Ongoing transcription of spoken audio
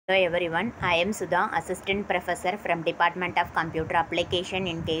Hello everyone, I am Sudhaa, Assistant Professor from Department of Computer Application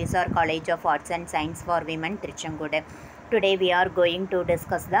in KSR College of Arts and Science for Women, Trichangood. Today we are going to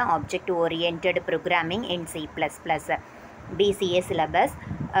discuss the object-oriented programming in C++, BCA syllabus.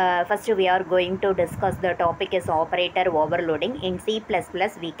 First we are going to discuss the topic is operator overloading. In C++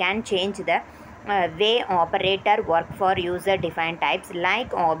 we can change the way operator work for user-defined types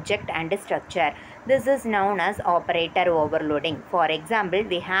like object and structure. This is known as operator overloading. For example,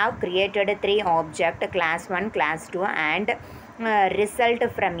 we have created three objects, class 1, class 2 and result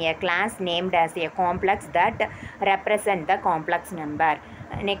from a class named as a complex that represent the complex number.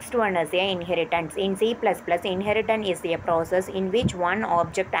 Next one is a inheritance. In C++, inheritance is a process in which one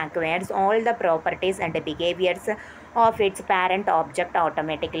object acquires all the properties and behaviors of its parent object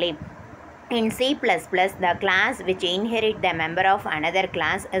automatically. In C++, the class which inherits the member of another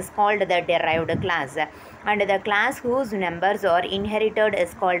class is called the derived class, and the class whose members are inherited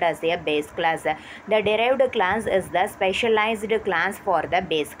is called as a base class. The derived class is the specialized class for the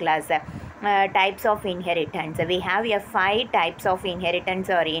base class. Types of inheritance. We have 5 types of inheritance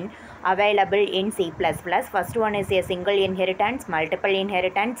are available in C++. First one is a single inheritance, multiple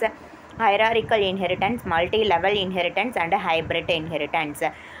inheritance, hierarchical inheritance, multi-level inheritance and hybrid inheritance.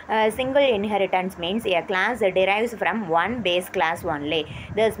 Single inheritance means a class derives from one base class only.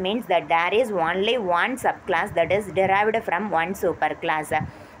 This means that there is only one subclass that is derived from one superclass.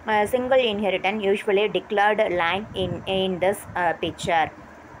 Single inheritance usually declared like in this picture.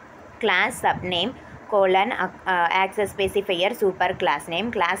 Class subname colon access specifier superclass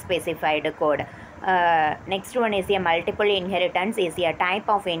name class specified code. Next one is a multiple inheritance is a type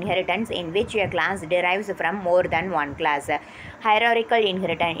of inheritance in which a class derives from more than one class. Hierarchical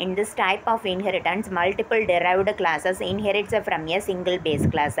inheritance. In this type of inheritance, multiple derived classes inherits from a single base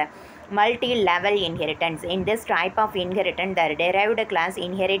class. Multi-level inheritance. In this type of inheritance, the derived class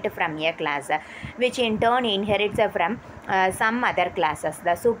inherits from a class, which in turn inherits from some other classes.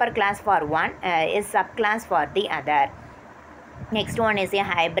 The superclass for one is subclass for the other. Next one is a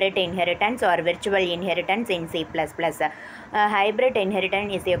hybrid inheritance or virtual inheritance in C++. Hybrid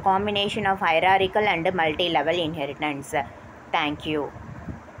inheritance is a combination of hierarchical and multi-level inheritance. Thank you.